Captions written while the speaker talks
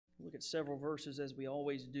at several verses as we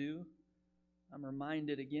always do. I'm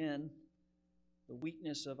reminded again the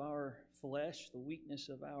weakness of our flesh, the weakness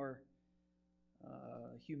of our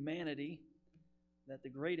humanity, that the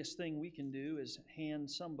greatest thing we can do is hand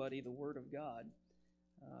somebody the Word of God.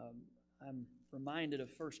 I'm reminded of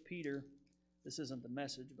 1 Peter. This isn't the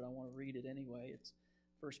message, but I want to read it anyway. It's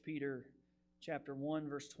 1 Peter chapter 1,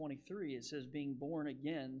 verse 23. It says, being born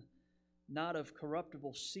again, not of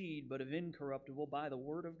corruptible seed, but of incorruptible, by the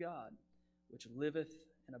Word of God, which liveth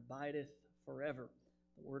and abideth forever.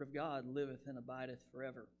 The Word of God liveth and abideth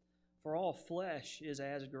forever. For all flesh is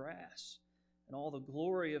as grass, and all the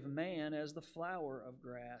glory of man as the flower of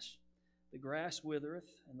grass. The grass withereth,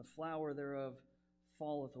 and the flower thereof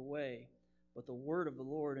falleth away, but the word of the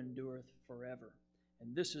Lord endureth forever.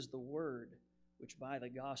 And this is the word which by the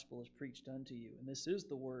gospel is preached unto you. And this is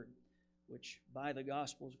the word which by the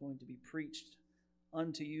gospel is going to be preached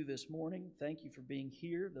unto you this morning. Thank you for being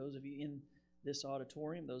here, those of you in this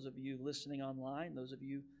auditorium, those of you listening online, those of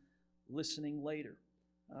you listening later.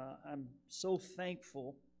 I'm so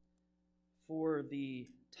thankful for the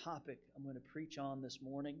topic I'm going to preach on this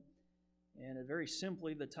morning. And very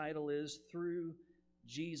simply, the title is Through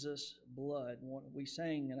Jesus' Blood. We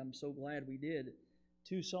sang, and I'm so glad we did,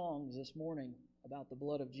 2 songs this morning about the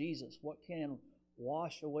blood of Jesus. What can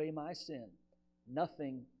wash away my sin?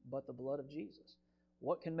 Nothing but the blood of Jesus.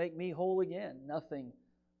 What can make me whole again? Nothing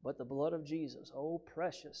but the blood of Jesus. Oh,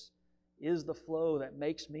 precious is the flow that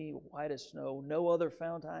makes me white as snow. No other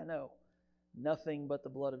fount I know. Nothing but the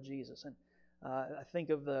blood of Jesus. And I think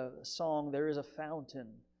of the song, there is a fountain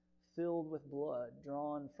filled with blood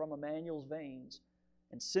drawn from Emmanuel's veins,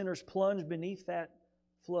 and sinners plunge beneath that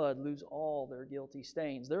flood, lose all their guilty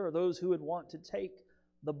stains. There are those who would want to take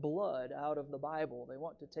the blood out of the Bible. They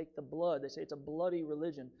want to take the blood. They say it's a bloody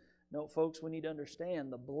religion. No, folks, we need to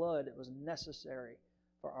understand the blood that was necessary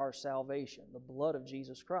for our salvation, the blood of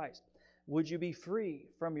Jesus Christ. Would you be free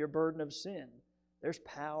from your burden of sin? There's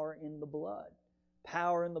power in the blood.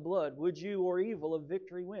 Power in the blood. Would you or evil of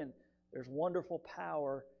victory win? There's wonderful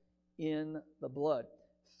power in the blood.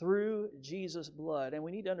 Through Jesus' blood. And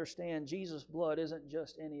we need to understand Jesus' blood isn't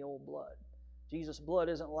just any old blood. Jesus' blood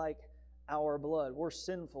isn't like our blood. We're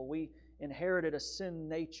sinful. We inherited a sin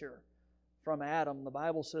nature from Adam. The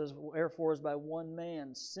Bible says, wherefore as by one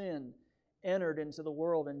man sin entered into the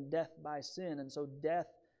world, and death by sin. And so death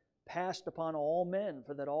passed upon all men,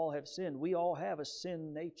 for that all have sinned. We all have a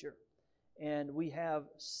sin nature, and we have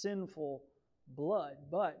sinful blood.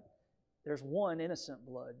 But there's one innocent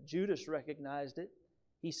blood. Judas recognized it.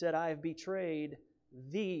 He said, I have betrayed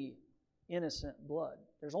the innocent blood.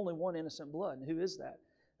 There's only one innocent blood. And who is that?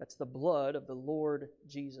 That's the blood of the Lord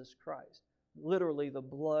Jesus Christ. Literally the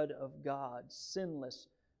blood of God. Sinless,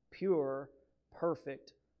 pure,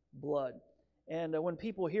 perfect blood. And when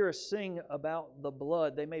people hear us sing about the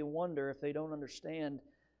blood, they may wonder, if they don't understand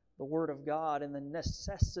the Word of God and the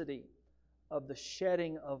necessity of the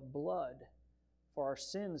shedding of blood for our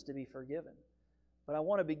sins to be forgiven. But I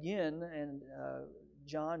want to begin in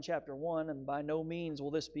John chapter 1, and by no means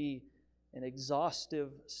will this be an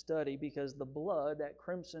exhaustive study, because the blood, that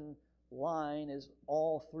crimson line, is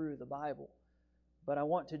all through the Bible. But I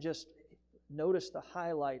want to just notice the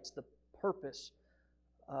highlights, the purpose,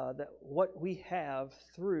 that what we have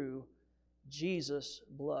through Jesus'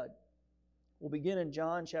 blood. We'll begin in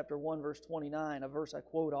John chapter 1, verse 29, a verse I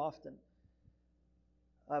quote often.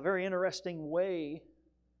 A very interesting way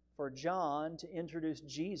for John to introduce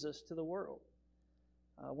Jesus to the world.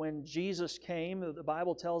 When Jesus came, the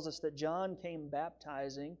Bible tells us that John came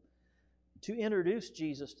baptizing to introduce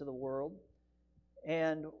Jesus to the world.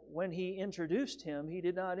 And when he introduced him, he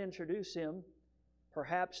did not introduce him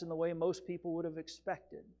perhaps in the way most people would have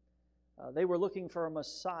expected. They were looking for a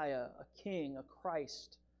Messiah, a King, a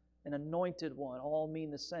Christ, an anointed one. All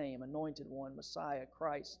mean the same, anointed one, Messiah,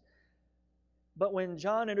 Christ. But when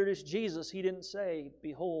John introduced Jesus, he didn't say,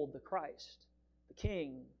 behold the Christ, the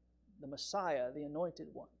King, the Messiah, the anointed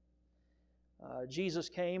one. Jesus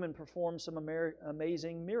came and performed some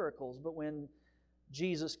amazing miracles. But when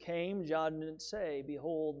Jesus came, John didn't say,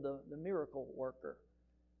 behold the miracle worker.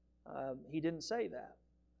 He didn't say that.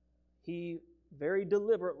 He very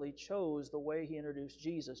deliberately chose the way he introduced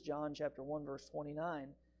Jesus. John chapter 1, verse 29.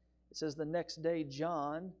 It says, the next day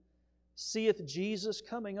John seeth Jesus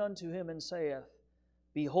coming unto him, and saith,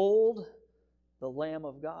 behold the Lamb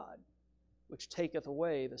of God, which taketh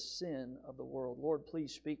away the sin of the world. Lord,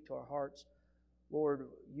 please speak to our hearts. Lord,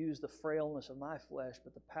 use the frailness of my flesh,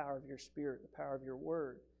 but the power of your Spirit, the power of your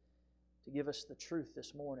Word, to give us the truth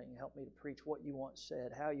this morning. Help me to preach what you want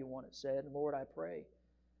said, how you want it said. And Lord, I pray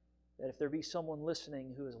that if there be someone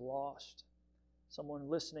listening who is lost, someone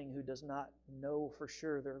listening who does not know for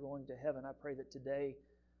sure they're going to heaven, I pray that today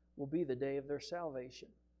will be the day of their salvation,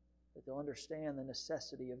 that they'll understand the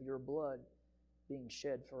necessity of your blood being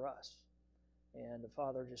shed for us. And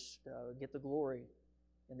Father, just get the glory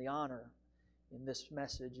and the honor in this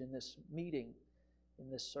message, in this meeting, in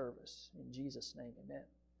this service. In Jesus' name, amen.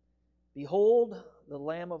 Behold the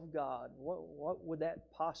Lamb of God. What would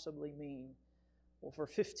that possibly mean? Well, for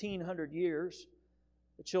 1,500 years,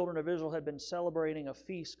 the children of Israel had been celebrating a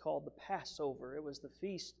feast called the Passover. It was the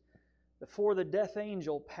feast before the death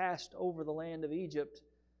angel passed over the land of Egypt.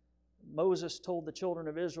 Moses told the children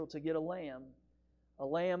of Israel to get a lamb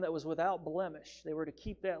that was without blemish. They were to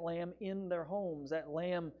keep that lamb in their homes. That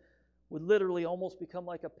lamb would literally almost become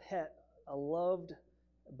like a pet, a loved,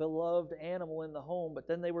 beloved animal in the home. But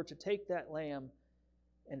then they were to take that lamb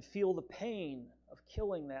and feel the pain of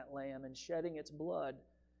killing that lamb and shedding its blood.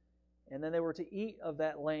 And then they were to eat of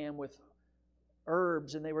that lamb with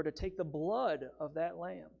herbs, and they were to take the blood of that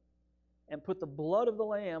lamb and put the blood of the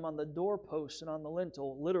lamb on the doorposts and on the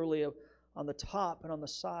lintel, literally on the top and on the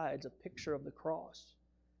sides, a picture of the cross.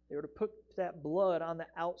 They were to put that blood on the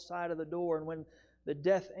outside of the door, and when the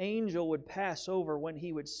death angel would pass over, when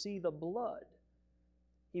he would see the blood,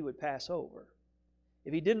 he would pass over.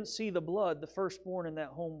 If he didn't see the blood, the firstborn in that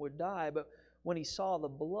home would die, but when he saw the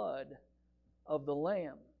blood of the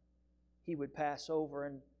lamb, he would pass over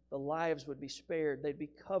and the lives would be spared. They'd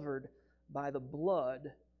be covered by the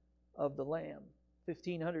blood of the Lamb.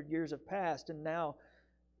 1,500 years have passed, and now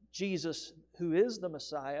Jesus, who is the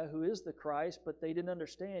Messiah, who is the Christ, but they didn't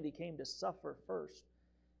understand He came to suffer first.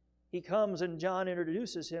 He comes and John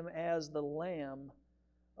introduces Him as the Lamb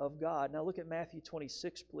of God. Now look at Matthew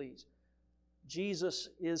 26, please. Jesus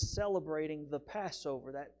is celebrating the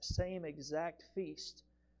Passover, that same exact feast.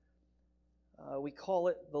 We call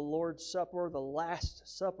it the Lord's Supper, the Last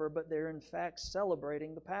Supper, but they're in fact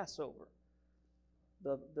celebrating the Passover.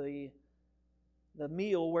 The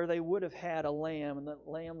meal where they would have had a lamb and the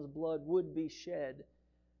lamb's blood would be shed.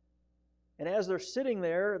 And as they're sitting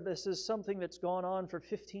there, this is something that's gone on for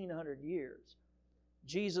 1,500 years.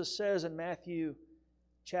 Jesus says in Matthew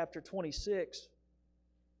chapter 26,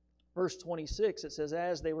 verse 26, it says,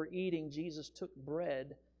 as they were eating, Jesus took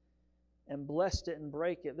bread and blessed it and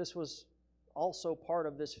brake it. This was also part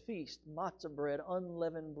of this feast, matzah bread,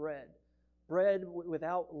 unleavened bread. Bread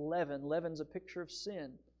without leaven. Leaven's a picture of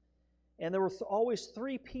sin. And there were always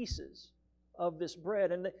 3 pieces of this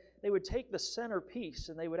bread, and they would take the center piece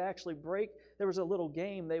and they would actually break. There was a little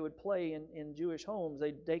game they would play in Jewish homes.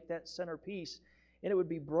 They'd take that center piece and it would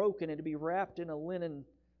be broken and it'd be wrapped in a linen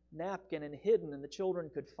napkin and hidden, and the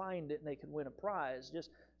children could find it and they could win a prize. Just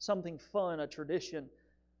something fun, a tradition.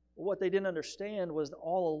 What they didn't understand was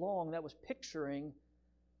all along that was picturing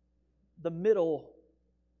the middle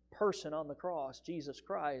person on the cross, Jesus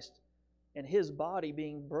Christ, and His body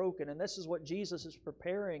being broken. And this is what Jesus is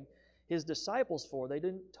preparing His disciples for. They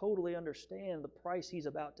didn't totally understand the price He's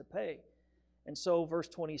about to pay. And so verse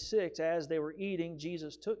 26, as they were eating,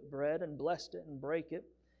 Jesus took bread and blessed it and brake it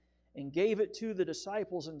and gave it to the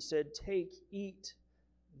disciples and said, take, eat,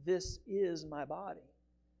 this is my body.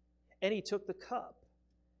 And He took the cup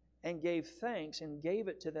and gave thanks and gave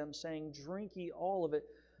it to them, saying, drink ye all of it,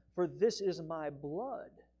 for this is my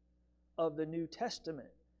blood of the New Testament,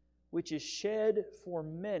 which is shed for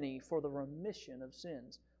many for the remission of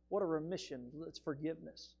sins. What a remission! It's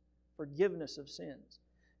forgiveness. Forgiveness of sins.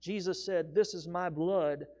 Jesus said, this is my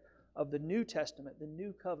blood of the New Testament, the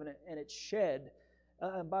New Covenant, and it's shed.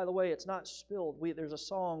 And by the way, it's not spilled. There's a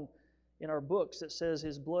song in our books that says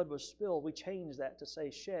His blood was spilled. We changed that to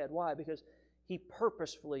say shed. Why? Because He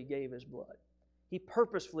purposefully gave His blood. He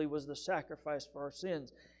purposefully was the sacrifice for our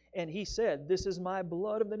sins. And He said, this is my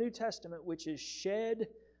blood of the New Testament, which is shed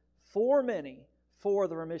for many for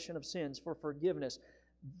the remission of sins, for forgiveness.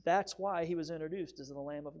 That's why He was introduced as the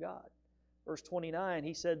Lamb of God. Verse 29,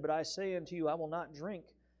 He said, but I say unto you, I will not drink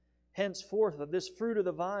henceforth of this fruit of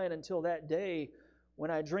the vine until that day when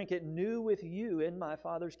I drink it new with you in my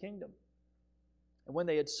Father's kingdom. And when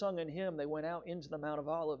they had sung an hymn, they went out into the Mount of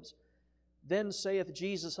Olives. Then saith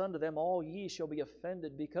Jesus unto them, all ye shall be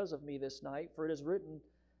offended because of me this night, for it is written,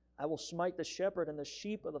 I will smite the shepherd, and the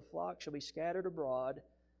sheep of the flock shall be scattered abroad.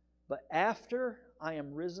 But after I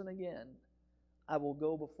am risen again, I will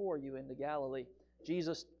go before you into Galilee.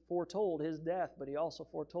 Jesus foretold His death, but He also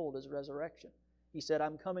foretold His resurrection. He said,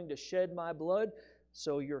 I'm coming to shed my blood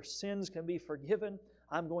so your sins can be forgiven.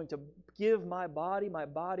 I'm going to give my body. My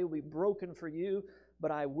body will be broken for you,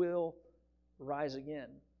 but I will rise again.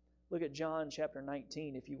 Look at John chapter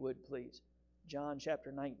 19, if you would, please. John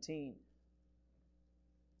chapter 19.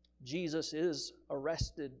 Jesus is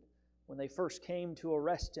arrested When they first came to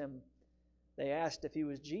arrest him, they asked if he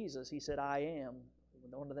was Jesus. He said, I am,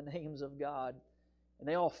 one of the names of God. And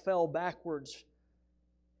they all fell backwards.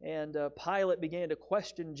 And Pilate began to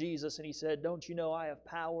question Jesus, and he said, don't you know I have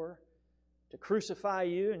power to crucify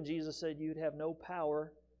you? And Jesus said, you'd have no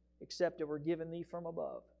power except it were given thee from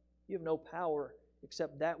above. You have no power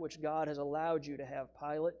except that which God has allowed you to have,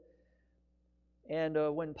 Pilate. And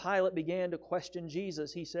when Pilate began to question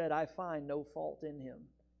Jesus, he said, I find no fault in him.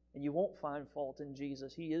 And you won't find fault in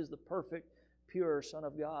Jesus. He is the perfect, pure Son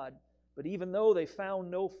of God. But even though they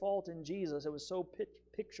found no fault in Jesus, it was so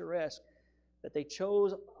picturesque that they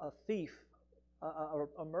chose a thief,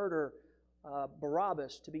 a murderer,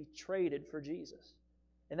 Barabbas, to be traded for Jesus.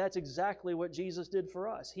 And that's exactly what Jesus did for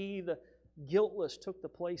us. He, the guiltless, took the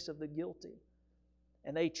place of the guilty.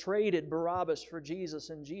 And they traded Barabbas for Jesus,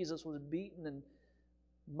 and Jesus was beaten and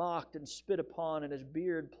mocked and spit upon, and his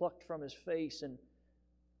beard plucked from his face, and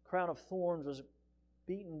a crown of thorns was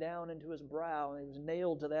beaten down into his brow, and he was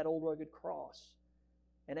nailed to that old rugged cross.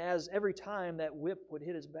 And as every time that whip would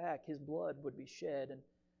hit his back, his blood would be shed. And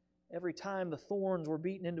every time the thorns were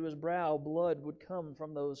beaten into his brow, blood would come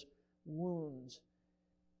from those wounds.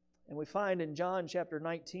 And we find in John chapter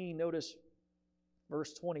 19, notice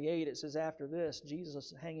verse 28, it says, after this,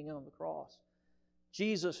 Jesus hanging on the cross.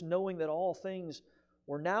 Jesus, knowing that all things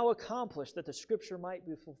were now accomplished, that the Scripture might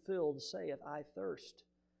be fulfilled, saith, I thirst.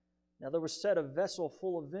 Now there was set a vessel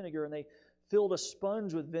full of vinegar, and they filled a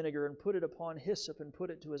sponge with vinegar and put it upon hyssop and put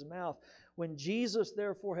it to his mouth. When Jesus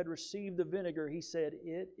therefore had received the vinegar, he said,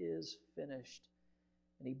 it is finished.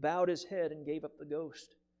 And he bowed his head and gave up the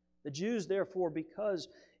ghost. The Jews therefore, because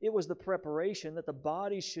it was the preparation that the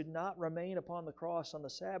body should not remain upon the cross on the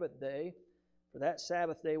Sabbath day, for that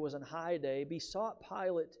Sabbath day was an high day, besought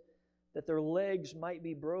Pilate that their legs might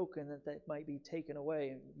be broken, that they might be taken away.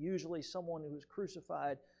 And usually someone who was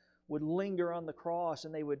crucified would linger on the cross,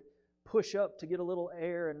 and they would push up to get a little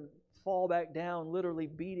air and fall back down, literally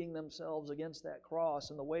beating themselves against that cross.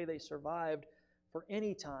 And the way they survived for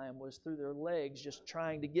any time was through their legs, just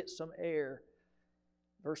trying to get some air.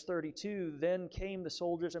 Verse 32, then came the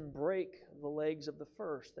soldiers and brake the legs of the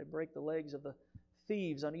first. They brake the legs of the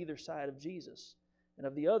thieves on either side of Jesus, and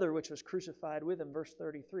of the other which was crucified with him. Verse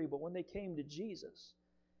 33, but when they came to Jesus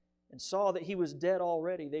and saw that he was dead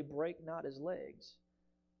already, they brake not his legs.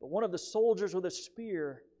 But one of the soldiers with a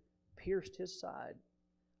spear pierced his side.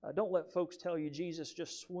 Don't let folks tell you Jesus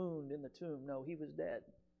just swooned in the tomb. No, he was dead.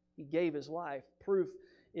 He gave his life. Proof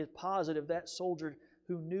is positive that soldier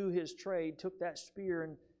who knew his trade took that spear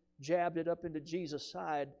and jabbed it up into Jesus'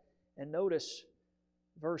 side. And notice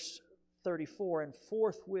verse 34, and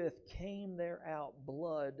forthwith came there out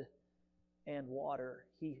blood and water.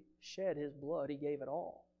 He shed his blood. He gave it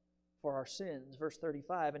all for our sins. Verse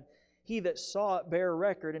 35, and he that saw it bare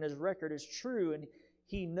record, and his record is true, and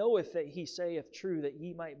he knoweth that he saith true, that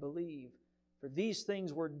ye might believe. For these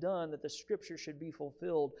things were done, that the Scripture should be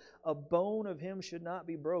fulfilled. A bone of him should not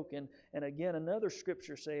be broken. And again another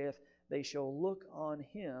Scripture saith, they shall look on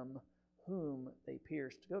him whom they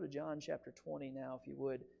pierced. Go to John chapter 20 now, if you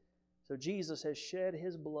would. So Jesus has shed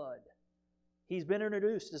his blood. He's been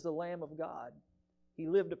introduced as the Lamb of God. He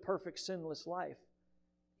lived a perfect, sinless life.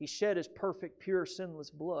 He shed his perfect, pure, sinless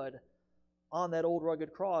blood on that old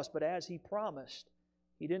rugged cross. But as he promised,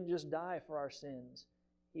 he didn't just die for our sins.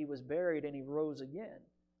 He was buried and he rose again.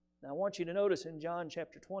 Now I want you to notice in John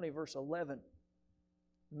chapter 20, verse 11,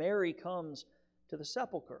 Mary comes to the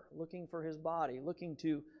sepulcher looking for his body, looking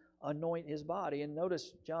to anoint his body. And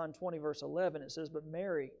notice John 20, verse 11, it says, but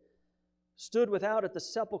Mary stood without at the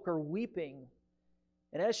sepulcher weeping.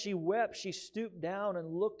 And as she wept, she stooped down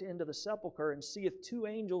and looked into the sepulcher, and seeth two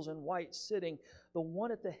angels in white sitting, the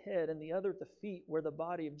one at the head and the other at the feet, where the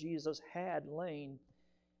body of Jesus had lain.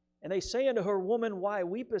 And they say unto her, woman, why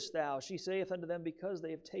weepest thou? She saith unto them, because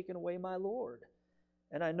they have taken away my Lord,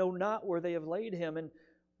 and I know not where they have laid him. And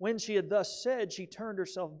when she had thus said, she turned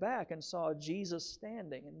herself back and saw Jesus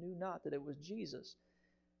standing, and knew not that it was Jesus.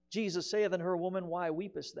 Jesus saith unto her, woman, why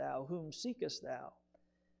weepest thou? Whom seekest thou?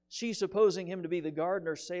 She, supposing him to be the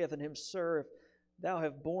gardener, saith unto him, sir, if thou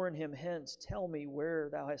have borne him hence, tell me where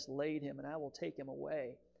thou hast laid him, and I will take him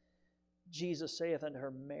away. Jesus saith unto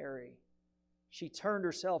her, Mary. She turned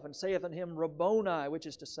herself and saith unto him, Rabboni, which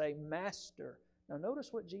is to say, Master. Now notice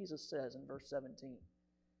what Jesus says in verse 17.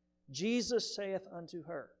 Jesus saith unto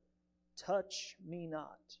her, touch me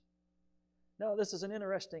not. Now this is an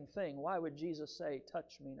interesting thing. Why would Jesus say,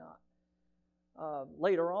 touch me not?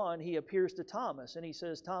 Later on, he appears to Thomas, and he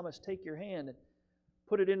says, Thomas, take your hand and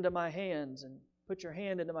put it into my hands, and put your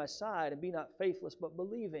hand into my side, and be not faithless, but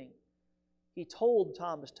believing. He told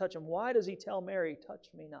Thomas, touch him. Why does he tell Mary, touch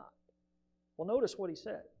me not? Well, notice what he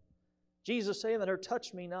said. Jesus saying that her,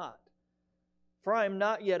 touch me not, for I am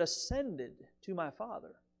not yet ascended to my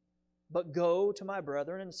Father, but go to my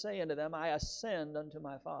brethren and say unto them, I ascend unto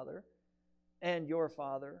my Father and your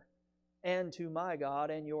Father, and to my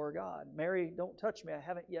God and your God. Mary, don't touch me. I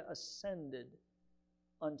haven't yet ascended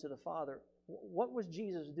unto the Father. What was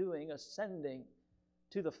Jesus doing ascending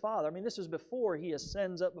to the Father? I mean, this is before he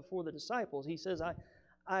ascends up before the disciples. He says,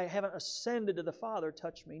 I haven't ascended to the Father,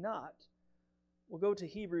 touch me not. We'll go to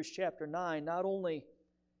Hebrews chapter 9. Not only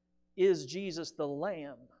is Jesus the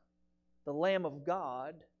Lamb of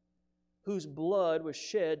God, whose blood was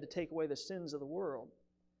shed to take away the sins of the world,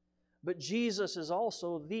 but Jesus is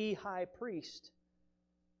also the high priest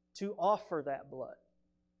to offer that blood.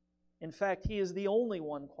 In fact, he is the only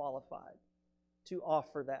one qualified to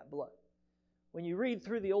offer that blood. When you read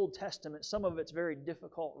through the Old Testament, some of it's very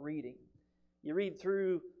difficult reading. You read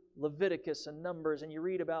through Leviticus and Numbers, and you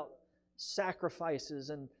read about sacrifices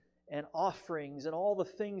and offerings and all the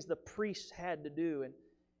things the priests had to do.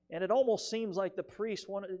 And it almost seems like the priest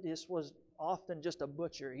was often just a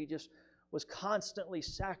butcher. He just was constantly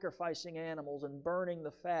sacrificing animals and burning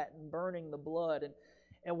the fat and burning the blood.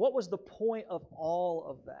 And what was the point of all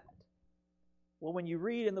of that? Well, when you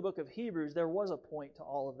read in the book of Hebrews, there was a point to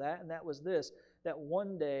all of that, and that was this, that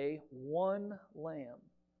one day, one lamb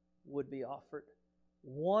would be offered.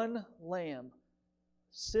 One lamb,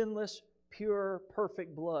 sinless, pure,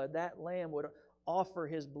 perfect blood. That lamb would offer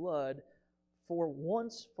his blood for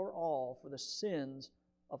once for all for the sins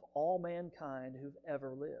of all mankind who've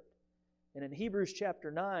ever lived. And in Hebrews chapter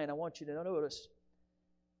 9, I want you to notice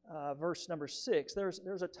verse number 6.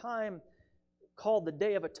 There's a time called the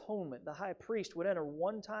Day of Atonement. The high priest would enter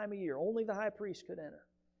one time a year. Only the high priest could enter.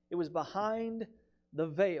 It was behind the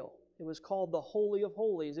veil. It was called the Holy of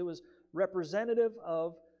Holies. It was representative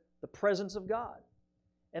of the presence of God.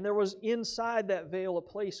 And there was inside that veil a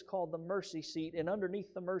place called the mercy seat, and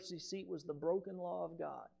underneath the mercy seat was the broken law of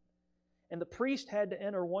God. And the priest had to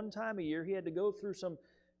enter one time a year. He had to go through some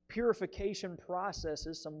purification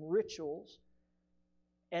processes, some rituals,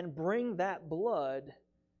 and bring that blood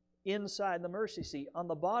inside the mercy seat. On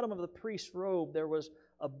the bottom of the priest's robe, there was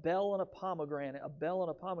a bell and a pomegranate,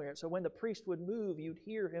 So when the priest would move, you'd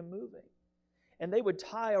hear him moving. And they would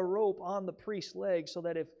tie a rope on the priest's leg so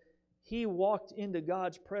that if he walked into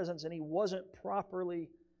God's presence and he wasn't properly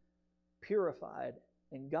purified,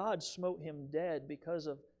 and God smote him dead because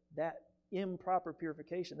of that improper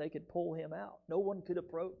purification, they could pull him out. No one could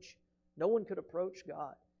approach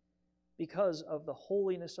God because of the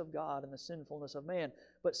holiness of God and the sinfulness of man.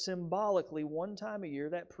 But symbolically, one time a year,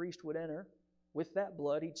 that priest would enter with that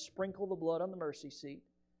blood. He'd sprinkle the blood on the mercy seat.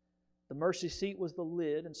 The mercy seat was the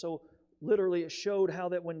lid, and so literally it showed how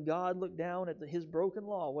that when God looked down at his broken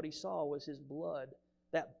law, what he saw was his blood,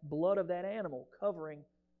 that blood of that animal covering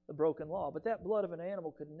the broken law. But that blood of an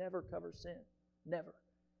animal could never cover sin. Never.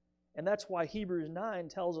 And that's why Hebrews 9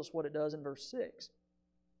 tells us what it does in verse 6.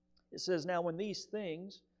 It says, now when these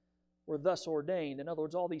things were thus ordained, in other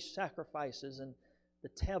words, all these sacrifices and the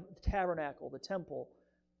tabernacle, the temple,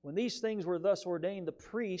 when these things were thus ordained, the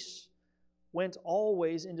priests went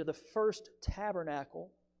always into the first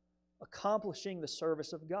tabernacle, accomplishing the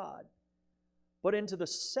service of God. But into the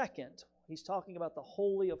second, he's talking about the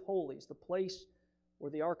Holy of Holies, the place where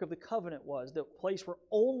the Ark of the Covenant was, the place where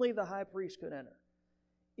only the high priest could enter.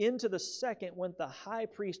 Into the second went the high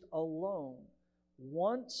priest alone,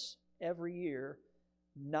 once every year,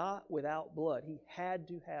 not without blood. He had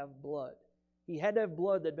to have blood. He had to have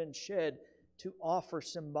blood that had been shed to offer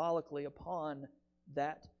symbolically upon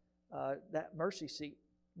that mercy seat.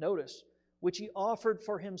 Notice, which he offered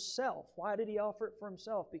for himself. Why did he offer it for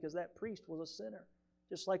himself? Because that priest was a sinner,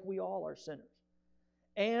 just like we all are sinners.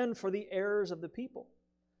 And for the errors of the people.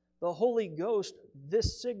 The Holy Ghost,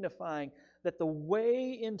 this signifying that the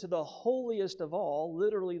way into the holiest of all,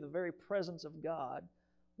 literally the very presence of God,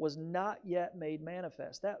 was not yet made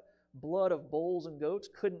manifest. That blood of bulls and goats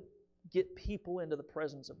couldn't get people into the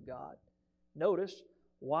presence of God. Notice,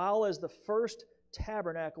 while as the first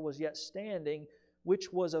tabernacle was yet standing,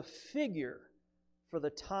 which was a figure for the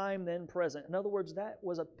time then present. In other words, that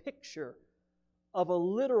was a picture of a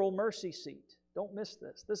literal mercy seat. Don't miss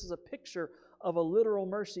this. This is a picture of a literal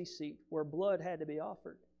mercy seat where blood had to be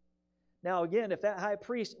offered. Now again, if that high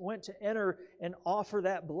priest went to enter and offer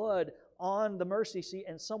that blood on the mercy seat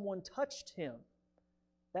and someone touched him,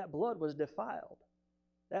 that blood was defiled.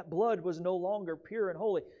 That blood was no longer pure and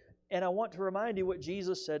holy. And I want to remind you what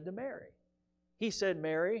Jesus said to Mary. He said,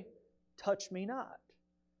 Mary, touch me not,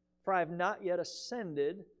 for I have not yet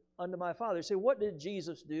ascended unto my Father. You say, what did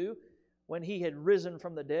Jesus do when he had risen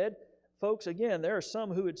from the dead? Folks, again, there are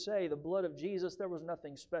some who would say the blood of Jesus, there was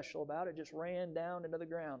nothing special about it. It just ran down into the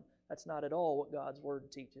ground. That's not at all what God's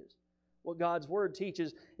Word teaches. What God's Word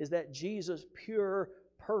teaches is that Jesus' pure,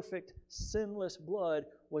 perfect, sinless blood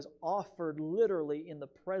was offered literally in the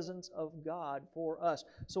presence of God for us.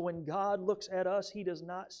 So when God looks at us, He does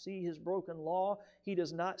not see His broken law. He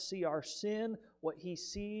does not see our sin. What He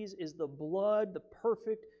sees is the blood, the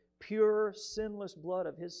perfect, pure, sinless blood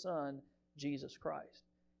of His Son, Jesus Christ.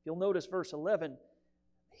 You'll notice verse 11,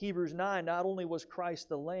 Hebrews 9, not only was Christ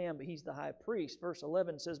the Lamb, but He's the high priest. Verse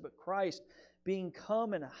 11 says, but Christ, being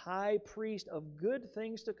come and high priest of good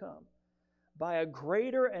things to come, by a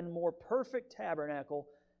greater and more perfect tabernacle,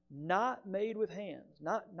 not made with hands.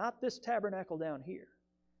 Not this tabernacle down here.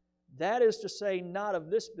 That is to say, not of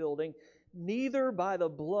this building, neither by the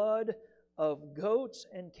blood of goats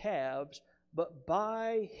and calves, but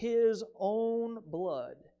by His own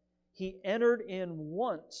blood. He entered in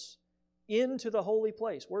once into the holy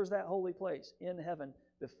place. Where's that holy place? In heaven,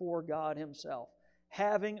 before God Himself,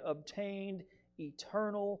 having obtained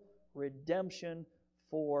eternal redemption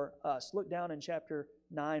for us. Look down in chapter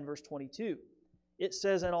 9, verse 22. It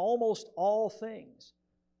says, and almost all things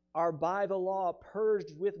are by the law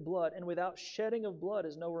purged with blood, and without shedding of blood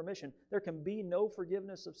is no remission. There can be no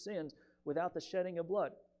forgiveness of sins without the shedding of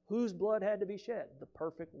blood. Whose blood had to be shed? The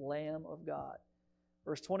perfect Lamb of God.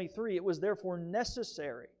 Verse 23, it was therefore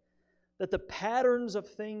necessary that the patterns of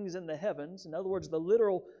things in the heavens, in other words, the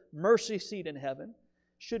literal mercy seat in heaven,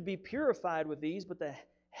 should be purified with these, but the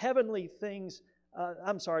heavenly things,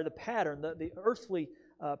 the earthly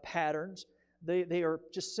patterns, they are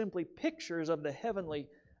just simply pictures of the heavenly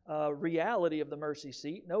reality of the mercy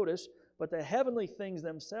seat. Notice, but the heavenly things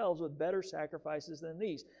themselves with better sacrifices than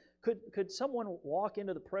these. Could someone walk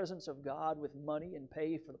into the presence of God with money and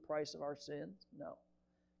pay for the price of our sins? No.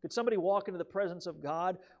 Could somebody walk into the presence of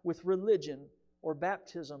God with religion or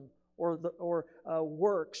baptism or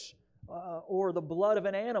works or the blood of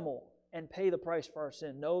an animal and pay the price for our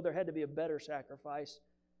sin? No, there had to be a better sacrifice.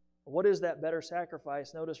 What is that better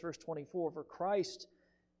sacrifice? Notice verse 24, for Christ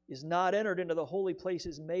is not entered into the holy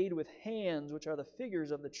places made with hands, which are the figures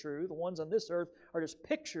of the true. The ones on this earth are just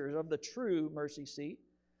pictures of the true mercy seat,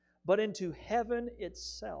 but into heaven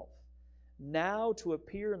itself, now to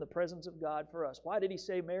appear in the presence of God for us. Why did He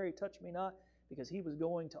say, Mary, touch me not? Because He was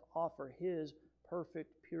going to offer His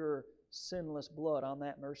perfect, pure, sinless blood on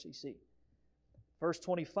that mercy seat. Verse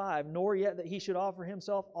 25, nor yet that He should offer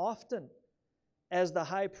Himself often, as the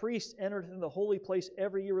high priest entered in the holy place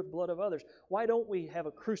every year with blood of others. Why don't we have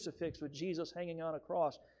a crucifix with Jesus hanging on a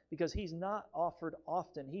cross? Because He's not offered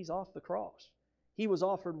often. He's off the cross. He was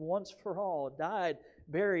offered once for all, died,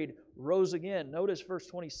 buried, rose again. Notice verse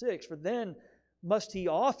 26, for then must He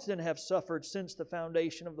often have suffered since the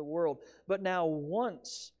foundation of the world. But now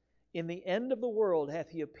once in the end of the world hath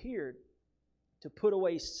He appeared to put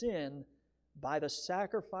away sin by the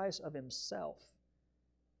sacrifice of Himself.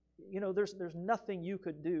 You know, there's nothing you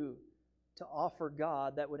could do to offer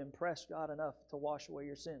God that would impress God enough to wash away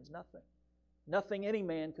your sins. Nothing. Nothing any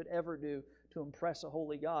man could ever do to impress a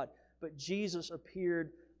holy God. But Jesus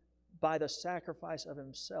appeared by the sacrifice of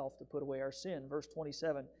Himself to put away our sin. Verse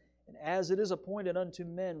 27, and as it is appointed unto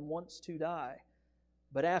men once to die,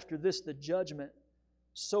 but after this the judgment,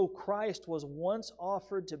 so Christ was once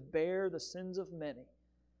offered to bear the sins of many.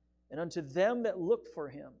 And unto them that look for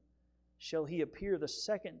Him shall He appear the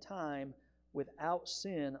second time without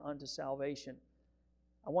sin unto salvation.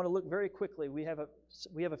 I want to look very quickly. We have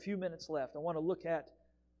a few minutes left. I want to look at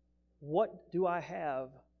what do I have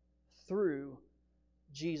through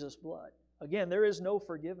Jesus' blood. Again, there is no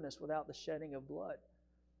forgiveness without the shedding of blood.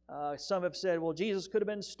 Some have said, well, Jesus could have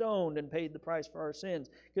been stoned and paid the price for our sins.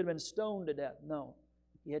 Could have been stoned to death. No.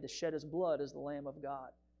 He had to shed His blood as the Lamb of God.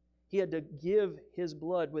 He had to give His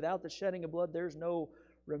blood. Without the shedding of blood, there's no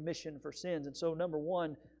remission for sins. And so, number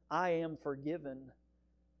one, I am forgiven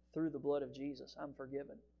through the blood of Jesus. I'm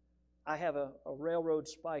forgiven. I have a railroad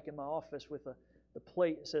spike in my office with the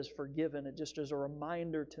plate that says forgiven. It just is a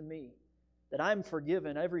reminder to me that I'm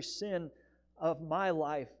forgiven. Every sin of my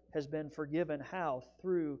life has been forgiven. How?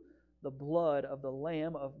 Through the blood of the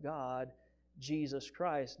Lamb of God, Jesus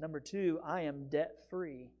Christ. Number two, I am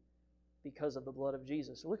debt-free because of the blood of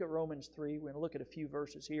Jesus. So look at Romans 3. We're going to look at a few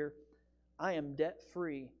verses here. I am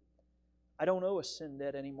debt-free. I don't owe a sin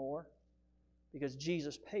debt anymore because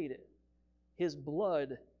Jesus paid it. His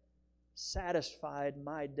blood satisfied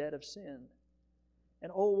my debt of sin.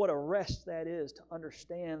 And oh, what a rest that is to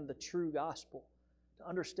understand the true gospel, to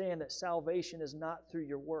understand that salvation is not through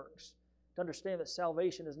your works, to understand that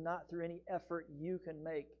salvation is not through any effort you can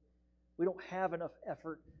make, We don't have enough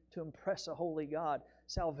effort to impress a holy God.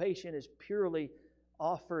 Salvation is purely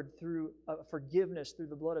offered through forgiveness through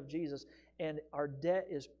the blood of Jesus, and our debt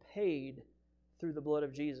is paid through the blood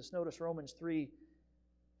of Jesus. Notice Romans 3,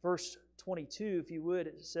 verse 22, if you would,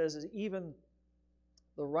 it says, even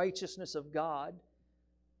the righteousness of God,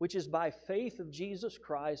 which is by faith of Jesus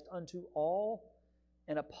Christ unto all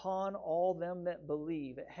and upon all them that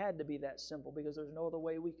believe. It had to be that simple because there's no other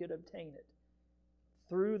way we could obtain it.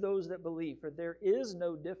 Through those that believe. For there is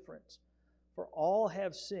no difference. For all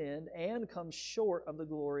have sinned and come short of the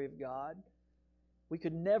glory of God. We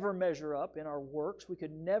could never measure up in our works. We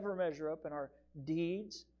could never measure up in our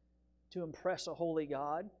deeds to impress a holy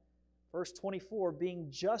God. Verse 24, being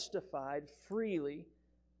justified freely,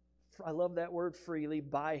 I love that word freely,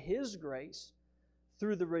 by His grace,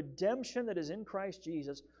 through the redemption that is in Christ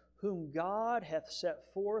Jesus, whom God hath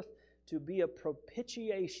set forth to be a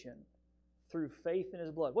propitiation through faith in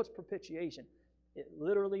His blood. What's propitiation? It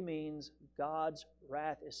literally means God's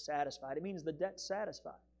wrath is satisfied. It means the debt's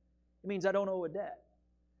satisfied. It means I don't owe a debt.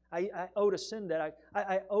 I owed a sin debt.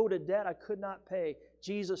 I owed a debt I could not pay.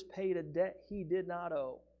 Jesus paid a debt He did not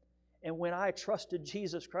owe. And when I trusted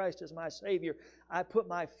Jesus Christ as my Savior, I put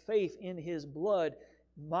my faith in His blood.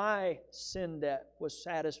 My sin debt was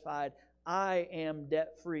satisfied. I am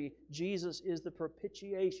debt-free. Jesus is the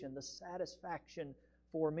propitiation, the satisfaction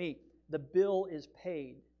for me. The bill is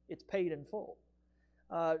paid. It's paid in full.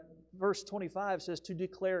 Verse 25 says, to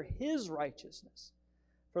declare His righteousness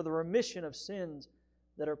for the remission of sins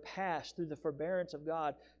that are past through the forbearance of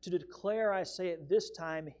God. To declare, I say at this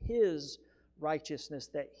time, His righteousness,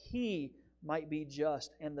 that He might be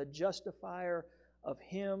just and the justifier of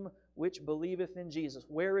him which believeth in Jesus.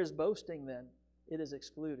 Where is boasting then? It is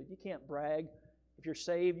excluded. You can't brag. If you're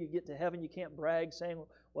saved, you get to heaven, you can't brag saying,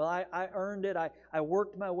 well, I earned it, I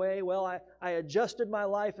worked my way, well, I adjusted my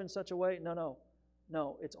life in such a way.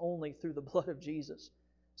 No, it's only through the blood of Jesus.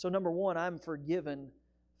 So number one, I'm forgiven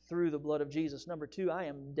through the blood of Jesus. Number two, I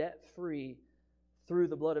am debt-free through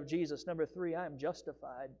the blood of Jesus. Number three, I am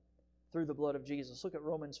justified through the blood of Jesus. Look at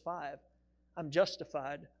Romans 5. I'm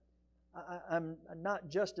justified. I'm not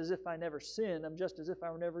just as if I never sinned. I'm just as if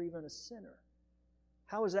I were never even a sinner.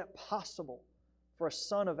 How is that possible for a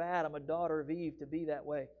son of Adam, a daughter of Eve, to be that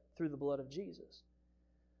way? Through the blood of Jesus.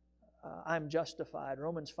 I'm justified.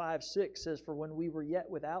 Romans 5:6 says, for when we were yet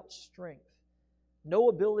without strength, no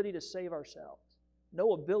ability to save ourselves,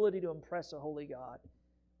 no ability to impress a holy God,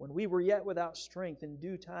 when we were yet without strength, in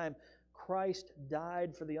due time Christ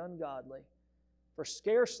died for the ungodly. For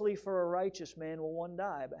scarcely for a righteous man will one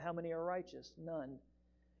die, but how many are righteous? None.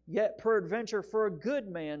 Yet peradventure for a good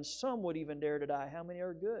man some would even dare to die. How many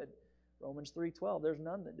are good? Romans 3:12, there's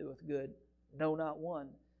none that doeth good, no, not one.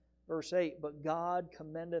 Verse 8, but God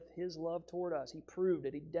commendeth His love toward us. He proved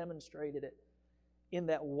it, He demonstrated it, in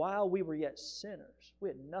that while we were yet sinners, we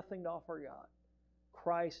had nothing to offer God,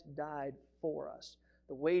 Christ died for us.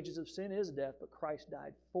 The wages of sin is death, but Christ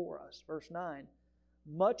died for us. Verse 9,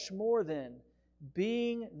 much more then,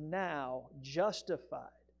 being now justified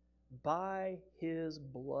by His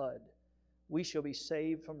blood, we shall be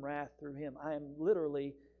saved from wrath through Him. I am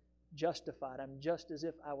literally justified. I'm just as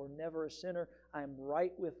if I were never a sinner. I am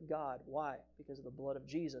right with God. Why? Because of the blood of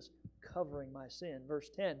Jesus covering my sin. Verse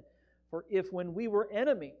 10, for if when we were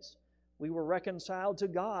enemies, we were reconciled to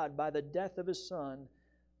God by the death of His Son,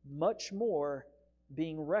 much more,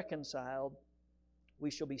 being reconciled, we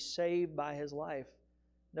shall be saved by His life.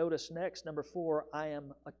 Notice next, number 4, I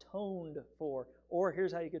am atoned for. Or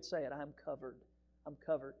here's how you could say it, I'm covered. I'm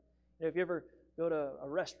covered. You know, if you ever go to a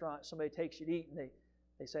restaurant, somebody takes you to eat, and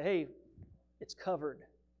they say, hey, it's covered.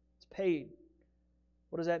 It's paid.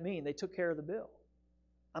 What does that mean? They took care of the bill.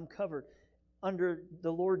 I'm covered under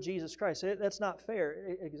the Lord Jesus Christ. That's not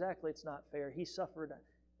fair. Exactly, it's not fair. He suffered,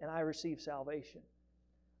 and I received salvation.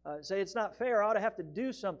 Say it's not fair. I ought to have to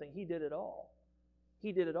do something. He did it all.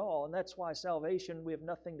 He did it all. And that's why salvation, we have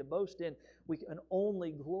nothing to boast in. We can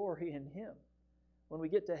only glory in Him. When we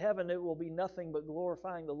get to heaven, it will be nothing but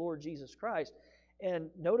glorifying the Lord Jesus Christ. And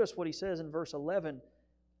notice what he says in verse 11.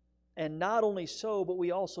 And not only so, but we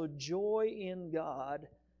also joy in God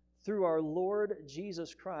through our Lord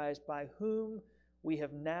Jesus Christ, by whom we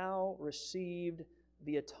have now received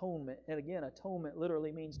the atonement. And again, atonement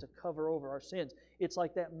literally means to cover over our sins. It's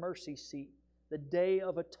like that mercy seat, the day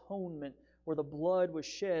of atonement, where the blood was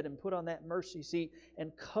shed and put on that mercy seat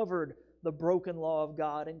and covered the broken law of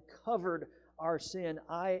God and covered our sin.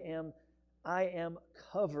 I am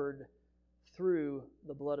covered through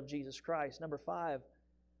the blood of Jesus Christ. Number five,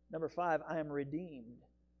 I am redeemed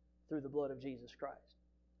through the blood of Jesus Christ.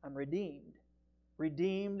 I'm redeemed.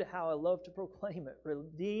 Redeemed, how I love to proclaim it.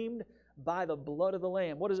 Redeemed by the blood of the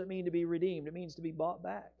Lamb. What does it mean to be redeemed? It means to be bought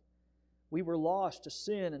back. We were lost to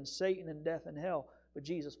sin and Satan and death and hell, but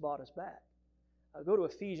Jesus bought us back. Go to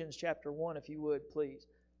Ephesians chapter 1, if you would, please.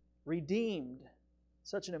 Redeemed,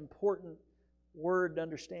 such an important word to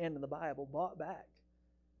understand in the Bible, bought back.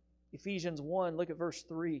 Ephesians 1, look at verse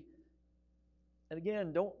 3. And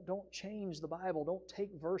again, don't change the Bible. Don't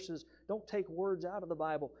take verses, don't take words out of the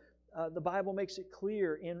Bible. The Bible makes it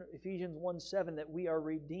clear in Ephesians 1:7 that we are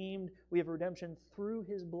redeemed. We have redemption through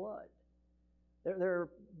His blood. There are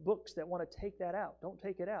books that want to take that out. Don't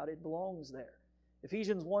take it out. It belongs there.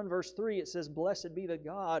 Ephesians 1 verse 3, it says, "Blessed be the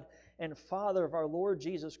God and Father of our Lord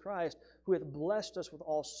Jesus Christ, who hath blessed us with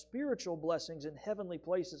all spiritual blessings in heavenly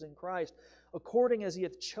places in Christ, according as He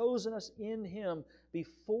hath chosen us in Him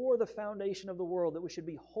before the foundation of the world, that we should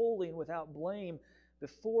be holy and without blame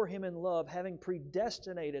before Him in love, having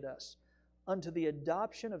predestinated us unto the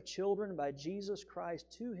adoption of children by Jesus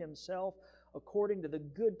Christ to Himself, according to the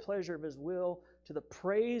good pleasure of His will, to the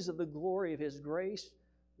praise of the glory of His grace,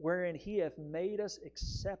 wherein He hath made us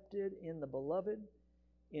accepted in the Beloved,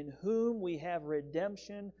 in whom we have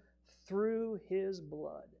redemption through His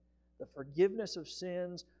blood, the forgiveness of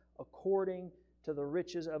sins according to the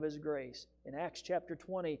riches of His grace." In Acts chapter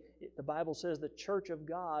 20, the Bible says, "The church of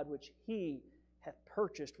God, which He hath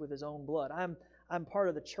purchased with His own blood." I'm part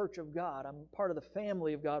of the church of God. I'm part of the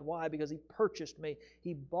family of God. Why? Because He purchased me.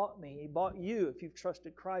 He bought me. He bought you, if you've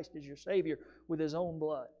trusted Christ as your Savior, with His own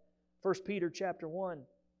blood. 1 Peter chapter 1,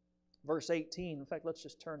 verse 18. In fact, let's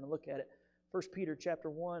just turn and look at it. 1 Peter chapter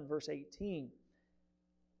 1, verse 18.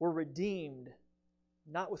 We're redeemed,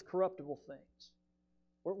 not with corruptible things.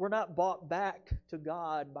 We're not bought back to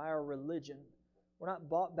God by our religion. We're not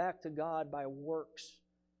bought back to God by works,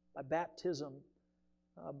 by baptism,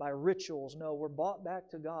 by rituals. No, we're bought back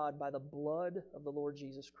to God by the blood of the Lord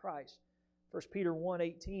Jesus Christ. 1 Peter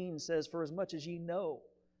 1:18 says, "For as much as ye know,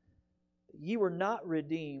 ye were not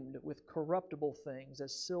redeemed with corruptible things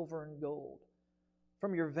as silver and gold,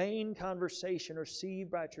 from your vain conversation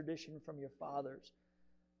received by tradition from your fathers,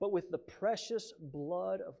 but with the precious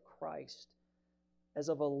blood of Christ, as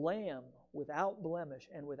of a lamb without blemish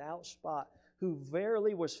and without spot, who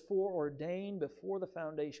verily was foreordained before the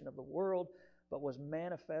foundation of the world, but was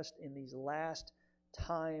manifest in these last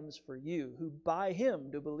times for you, who by Him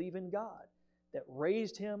do believe in God, that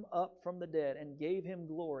raised Him up from the dead and gave Him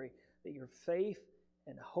glory, that your faith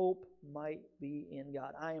and hope might be in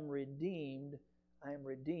God." I am redeemed. I am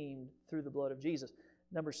redeemed through the blood of Jesus.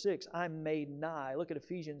 Number 6, I'm made nigh. Look at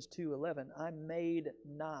Ephesians 2:11. I'm made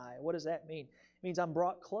nigh. What does that mean? It means I'm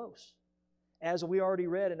brought close. As we already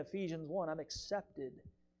read in Ephesians 1, I'm accepted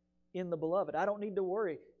in the Beloved. I don't need to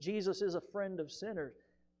worry. Jesus is a friend of sinners.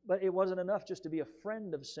 But it wasn't enough just to be a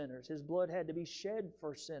friend of sinners. His blood had to be shed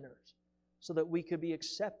for sinners so that we could be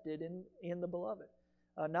accepted in the Beloved.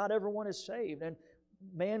 Not everyone is saved, and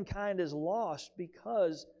mankind is lost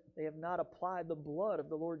because they have not applied the blood of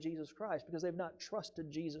the Lord Jesus Christ, because they've not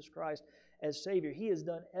trusted Jesus Christ as Savior. He has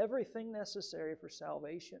done everything necessary for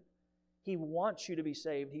salvation. He wants you to be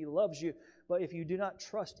saved. He loves you. But if you do not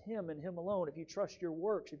trust Him and Him alone, if you trust your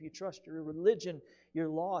works, if you trust your religion, you're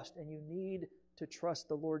lost, and you need to trust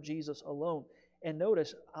the Lord Jesus alone. And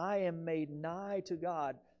notice, I am made nigh to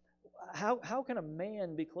God. How can a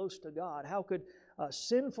man be close to God? How could a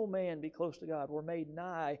sinful man be close to God? We're made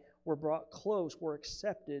nigh. We're brought close. We're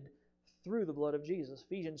accepted through the blood of Jesus.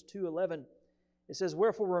 Ephesians 2:11, it says,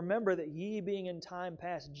 "Wherefore remember that ye, being in time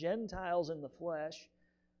past Gentiles in the flesh,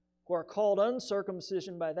 who are called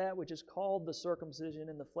uncircumcision by that which is called the circumcision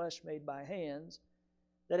in the flesh made by hands,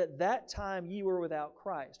 that at that time ye were without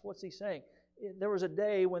Christ." What's he saying? There was a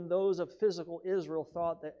day when those of physical Israel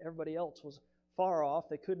thought that everybody else was far off.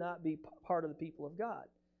 They could not be part of the people of God.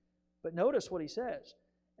 But notice what he says.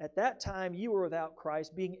 At that time ye were without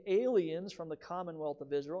Christ, being aliens from the commonwealth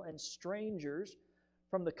of Israel and strangers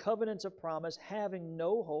from the covenants of promise, having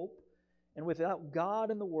no hope and without God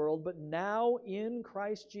in the world. But now in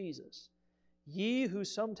Christ Jesus, ye who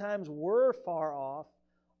sometimes were far off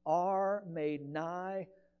are made nigh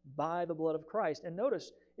by the blood of Christ. And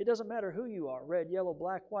notice, it doesn't matter who you are, red, yellow,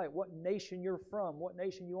 black, white, what nation you're from, what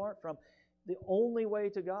nation you aren't from. The only way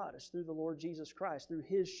to God is through the Lord Jesus Christ, through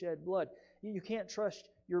His shed blood. You can't trust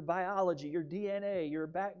your biology, your DNA, your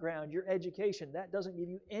background, your education. That doesn't give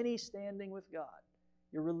you any standing with God.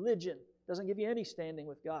 Your religion doesn't give you any standing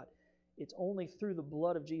with God. It's only through the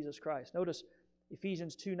blood of Jesus Christ. Notice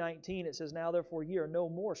Ephesians 2:19, it says, "Now therefore ye are no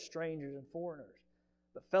more strangers and foreigners,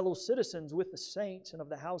 but fellow citizens with the saints and of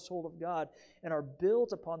the household of God, and are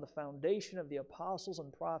built upon the foundation of the apostles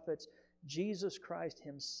and prophets, Jesus Christ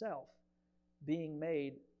Himself being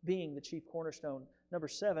the chief cornerstone, Number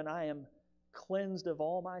 7, I am cleansed of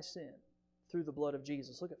all my sin through the blood of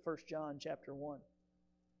Jesus. Look at 1 John chapter 1.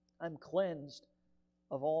 I'm cleansed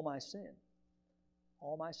of all my sin,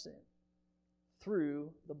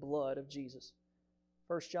 through the blood of Jesus.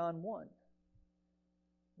 1 John 1.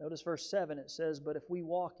 Notice verse 7, it says, but if we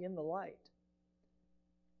walk in the light,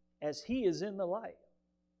 as He is in the light,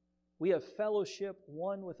 we have fellowship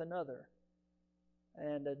one with another.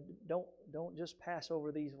 And don't just pass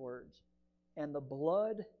over these words. And the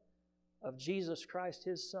blood of Jesus Christ,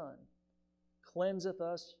 His Son, cleanseth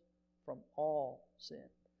us from all sin.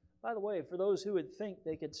 By the way, for those who would think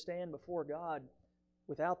they could stand before God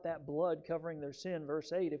without that blood covering their sin,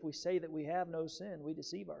 verse 8, if we say that we have no sin, we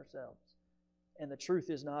deceive ourselves, and the truth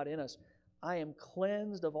is not in us. I am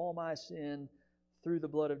cleansed of all my sin through the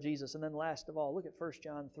blood of Jesus. And then last of all, look at 1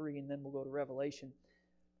 John 3, and then we'll go to Revelation.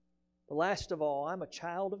 But last of all, I'm a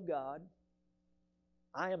child of God.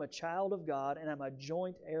 I am a child of God, and I'm a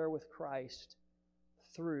joint heir with Christ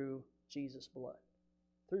through Jesus' blood.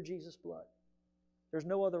 Through Jesus' blood. There's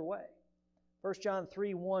no other way. 1 John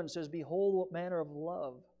 3:1 says, behold, what manner of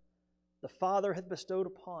love the Father hath bestowed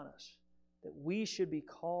upon us, that we should be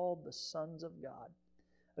called the sons of God.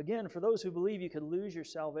 Again, for those who believe you could lose your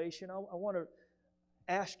salvation, I want to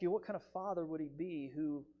ask you, what kind of father would He be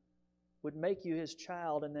who would make you His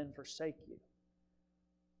child and then forsake you?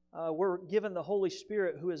 We're given the Holy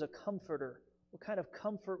Spirit, who is a comforter. What kind of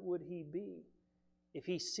comfort would He be if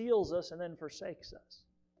He seals us and then forsakes us?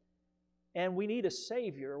 And we need a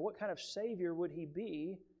Savior. What kind of Savior would He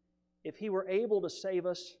be if He were able to save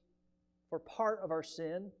us for part of our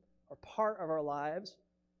sin or part of our lives,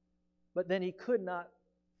 but then He could not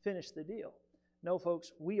finish the deal? No,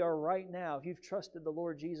 folks, we are right now, if you've trusted the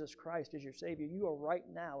Lord Jesus Christ as your Savior, you are right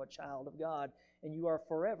now a child of God, and you are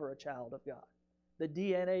forever a child of God. The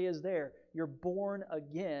DNA is there. You're born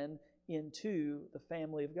again into the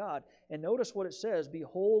family of God. And notice what it says,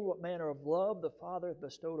 behold, what manner of love the Father hath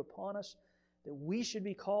bestowed upon us, that we should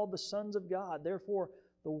be called the sons of God. Therefore,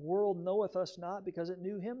 the world knoweth us not, because it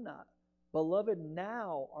knew Him not. Beloved,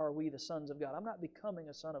 now are we the sons of God. I'm not becoming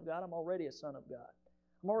a son of God. I'm already a son of God.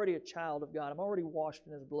 I'm already a child of God. I'm already washed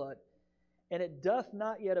in His blood. And it doth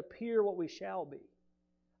not yet appear what we shall be.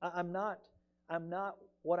 I'm not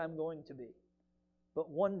what I'm going to be. But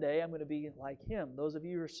one day I'm going to be like Him. Those of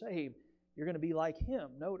you who are saved, you're going to be like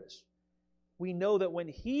Him. Notice, we know that when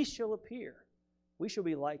He shall appear, we shall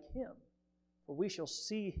be like Him. For we shall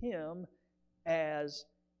see Him as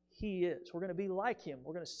He is. We're going to be like Him.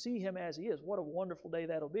 We're going to see Him as He is. What a wonderful day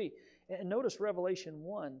that'll be. And notice Revelation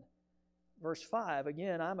 1, verse 5.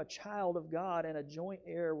 Again, I'm a child of God and a joint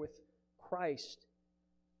heir with Christ.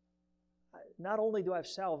 Not only do I have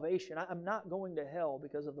salvation, I'm not going to hell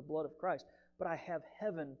because of the blood of Christ, but I have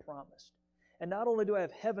heaven promised. And not only do I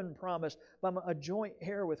have heaven promised, but I'm a joint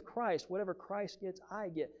heir with Christ. Whatever Christ gets, I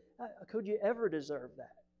get. Could you ever deserve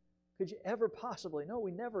that? Could you ever possibly? No,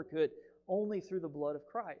 we never could. Only through the blood of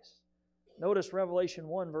Christ. Notice Revelation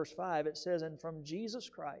 1, verse 5. It says, and from Jesus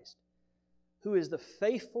Christ, who is the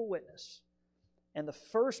faithful witness, and the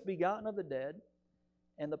first begotten of the dead,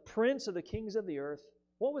 and the prince of the kings of the earth.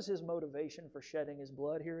 What was His motivation for shedding His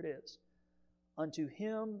blood? Here it is. Unto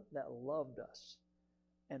Him that loved us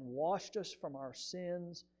and washed us from our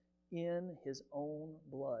sins in His own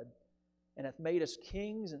blood, and hath made us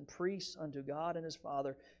kings and priests unto God and His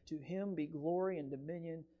Father. To Him be glory and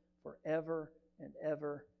dominion forever and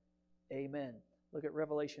ever. Amen. Look at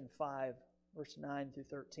Revelation 5, verse 9 through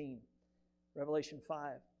 13. Revelation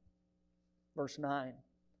 5, verse 9.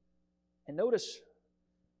 And notice,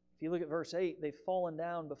 if you look at verse 8, they've fallen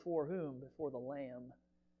down before whom? Before the Lamb.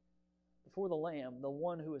 Before the Lamb, the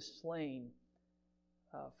one who is slain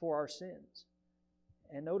for our sins.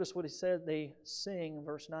 And notice what He said they sing,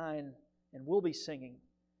 verse 9, and will be singing.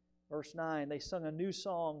 Verse 9, they sung a new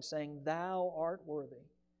song, saying, Thou art worthy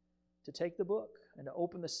to take the book and to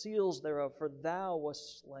open the seals thereof, for Thou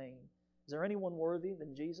wast slain. Is there anyone worthy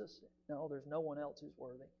than Jesus? No, there's no one else who's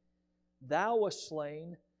worthy. Thou wast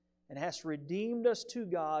slain, and hast redeemed us to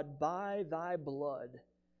God by Thy blood,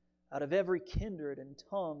 out of every kindred and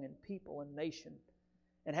tongue and people and nation,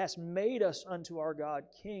 and hast made us unto our God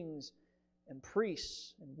kings and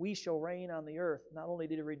priests, and we shall reign on the earth. Not only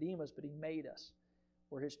did He redeem us, but He made us.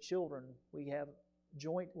 We're His children.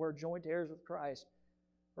 We're joint heirs with Christ.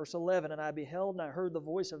 Verse 11, and I beheld, and I heard the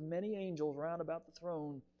voice of many angels round about the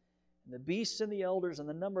throne, and the beasts and the elders, and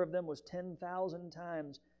the number of them was 10,000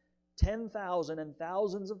 times 10,000 and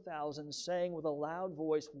thousands of thousands, saying with a loud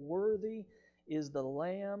voice, Worthy is the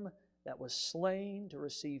Lamb that was slain to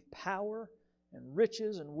receive power and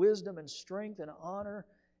riches and wisdom and strength and honor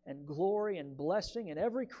and glory and blessing, and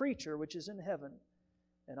every creature which is in heaven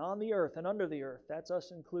and on the earth and under the earth. That's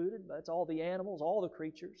us included. That's all the animals, all the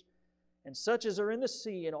creatures. And such as are in the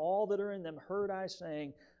sea and all that are in them heard I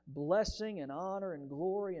saying, blessing and honor and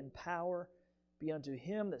glory and power be unto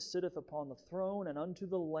him that sitteth upon the throne and unto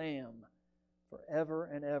the Lamb forever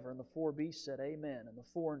and ever. And the four beasts said, Amen. And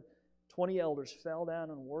the 24 elders fell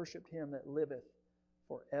down and worshipped him that liveth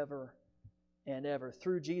forever and ever.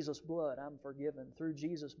 Through Jesus' blood I'm forgiven. Through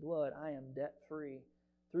Jesus' blood I am debt-free.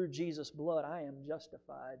 Through Jesus' blood I am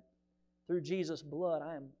justified. Through Jesus' blood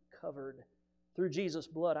I am covered. Through Jesus'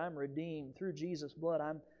 blood I'm redeemed. Through Jesus' blood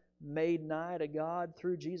I'm made nigh to God.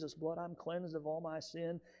 Through Jesus' blood I'm cleansed of all my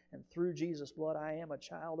sin. And through Jesus' blood I am a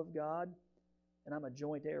child of God, and I'm a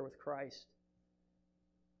joint heir with Christ.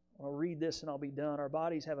 I'll read this and I'll be done. Our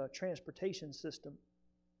bodies have a transportation system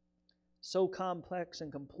so complex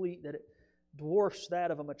and complete that it dwarfs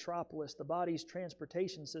that of a metropolis. The body's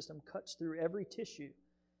transportation system cuts through every tissue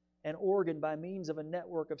and organ by means of a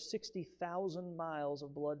network of 60,000 miles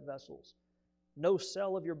of blood vessels. No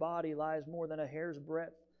cell of your body lies more than a hair's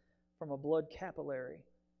breadth from a blood capillary.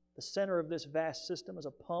 The center of this vast system is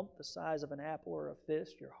a pump the size of an apple or a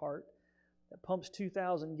fist, your heart, that pumps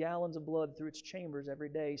 2,000 gallons of blood through its chambers every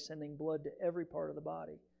day, sending blood to every part of the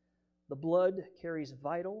body. The blood carries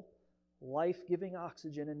vital, life-giving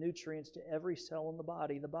oxygen and nutrients to every cell in the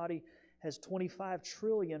body. The body has 25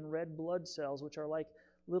 trillion red blood cells, which are like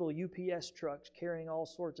little UPS trucks carrying all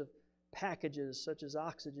sorts of packages such as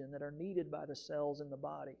oxygen that are needed by the cells in the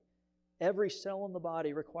body. Every cell in the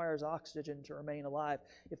body requires oxygen to remain alive.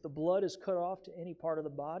 If the blood is cut off to any part of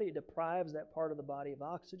the body, it deprives that part of the body of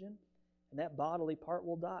oxygen, and that bodily part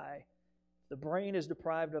will die. If the brain is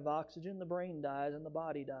deprived of oxygen, the brain dies and the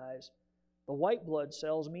body dies. The white blood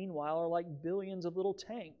cells, meanwhile, are like billions of little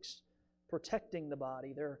tanks protecting the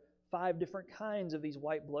body. There are 5 different kinds of these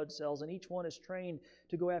white blood cells, and each one is trained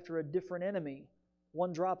to go after a different enemy.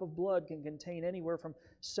 One drop of blood can contain anywhere from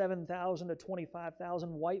 7,000 to 25,000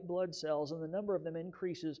 white blood cells, and the number of them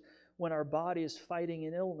increases when our body is fighting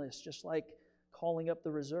an illness, just like calling up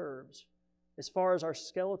the reserves. As far as our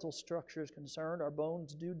skeletal structure is concerned, our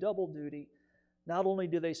bones do double duty. Not only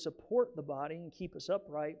do they support the body and keep us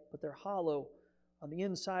upright, but they're hollow. On the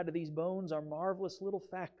inside of these bones are marvelous little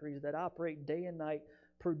factories that operate day and night,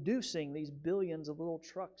 producing these billions of little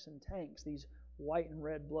trucks and tanks, these white and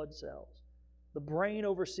red blood cells. The brain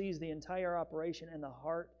oversees the entire operation, and the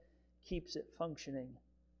heart keeps it functioning.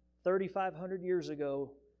 3,500 years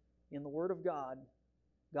ago, in the Word of God,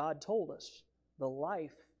 God told us the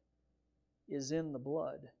life is in the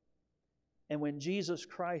blood. And when Jesus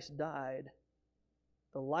Christ died,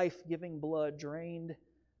 the life-giving blood drained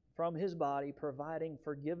from His body, providing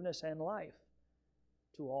forgiveness and life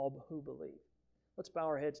to all who believe. Let's bow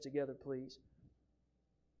our heads together, please.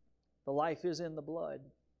 The life is in the blood.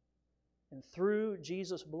 And through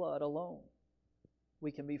Jesus' blood alone,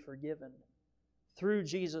 we can be forgiven. Through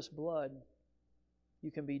Jesus' blood,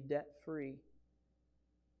 you can be debt-free.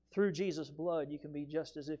 Through Jesus' blood, you can be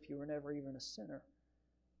just as if you were never even a sinner.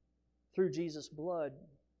 Through Jesus' blood,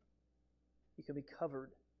 you can be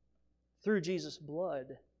covered. Through Jesus'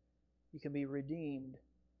 blood, you can be redeemed.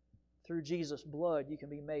 Through Jesus' blood, you can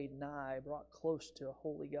be made nigh, brought close to a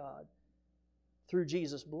holy God. Through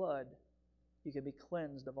Jesus' blood, you can be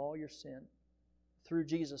cleansed of all your sin. Through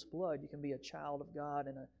Jesus' blood, you can be a child of God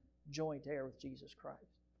and a joint heir with Jesus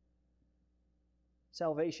Christ.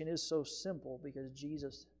 Salvation is so simple because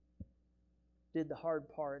Jesus did the hard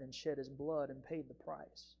part and shed His blood and paid the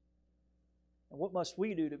price. And what must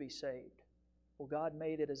we do to be saved? Well, God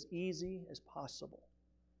made it as easy as possible.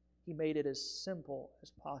 He made it as simple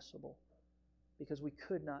as possible because we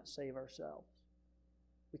could not save ourselves.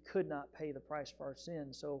 We could not pay the price for our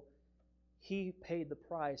sins, so He paid the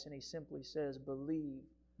price, and He simply says, believe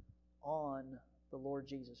on the Lord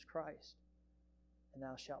Jesus Christ, and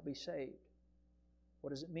thou shalt be saved. What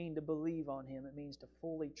does it mean to believe on Him? It means to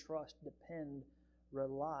fully trust, depend,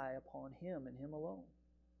 rely upon Him and Him alone.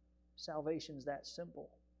 Salvation's that simple.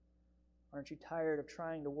 Aren't you tired of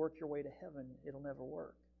trying to work your way to heaven? It'll never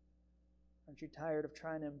work. Aren't you tired of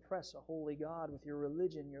trying to impress a holy God with your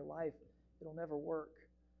religion, your life? It'll never work.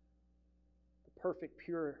 The perfect,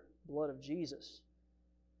 pure blood of Jesus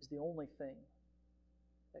is the only thing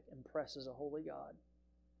that impresses a holy God.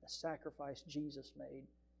 The sacrifice Jesus made.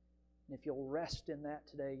 And if you'll rest in that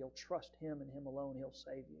today, you'll trust Him and Him alone, He'll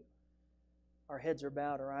save you. Our heads are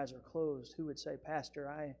bowed, our eyes are closed. Who would say, Pastor,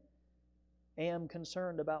 I am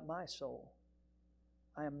concerned about my soul.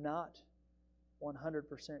 I am not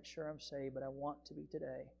 100% sure I'm saved, but I want to be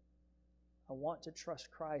today. I want to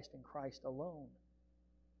trust Christ and Christ alone.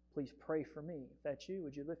 Please pray for me. If that's you,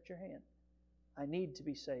 would you lift your hand? I need to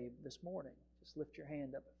be saved this morning. Just lift your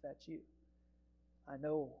hand up if that's you. I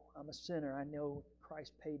know I'm a sinner. I know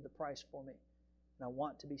Christ paid the price for me, and I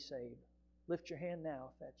want to be saved. Lift your hand now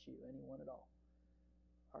if that's you, anyone at all.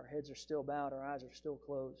 Our heads are still bowed, our eyes are still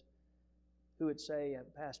closed. Who would say,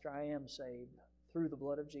 Pastor, I am saved through the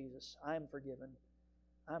blood of Jesus. I am forgiven.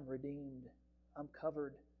 I'm redeemed. I'm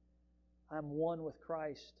covered. I'm one with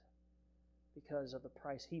Christ because of the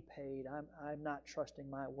price He paid. I'm not trusting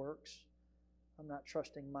my works. I'm not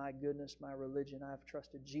trusting my goodness, my religion. I've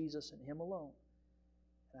trusted Jesus and Him alone.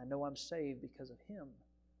 And I know I'm saved because of Him.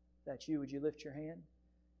 If that's you, would you lift your hand?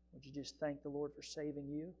 Would you just thank the Lord for saving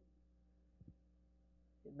you?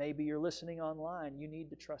 It may be you're listening online. You need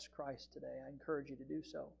to trust Christ today. I encourage you to do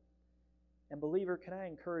so. And believer, can I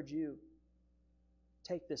encourage you,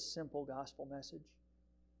 take this simple gospel message.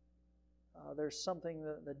 There's something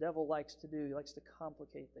that the devil likes to do. He likes to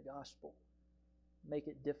complicate the gospel, make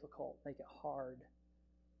it difficult, make it hard.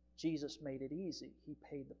 Jesus made it easy. He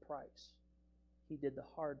paid the price. He did the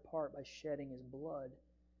hard part by shedding His blood.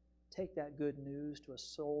 Take that good news to a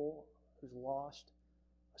soul who's lost,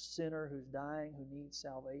 a sinner who's dying, who needs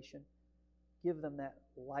salvation. Give them that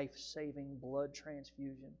life-saving blood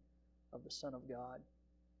transfusion of the Son of God.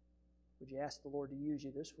 Would you ask the Lord to use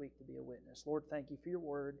you this week to be a witness? Lord, thank You for Your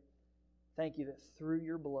word. Thank You that through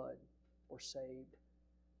Your blood we're saved.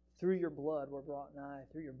 Through Your blood we're brought nigh.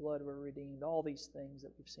 Through Your blood we're redeemed. All these things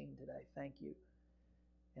that we've seen today. Thank You.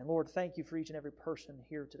 And Lord, thank You for each and every person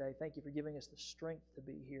here today. Thank You for giving us the strength to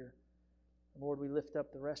be here. And Lord, we lift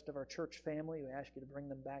up the rest of our church family. We ask You to bring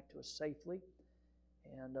them back to us safely.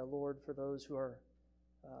 And Lord, for those who are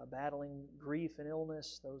battling grief and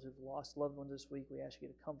illness, those who've lost loved ones this week, we ask You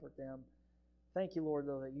to comfort them. Thank You, Lord,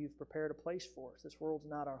 though, that You've prepared a place for us. This world's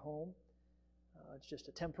not our home. It's just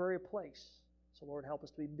a temporary place. So, Lord, help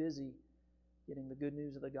us to be busy getting the good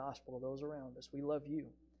news of the gospel to those around us. We love You.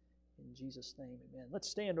 In Jesus' name, amen. Let's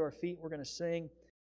stand to our feet. We're going to sing.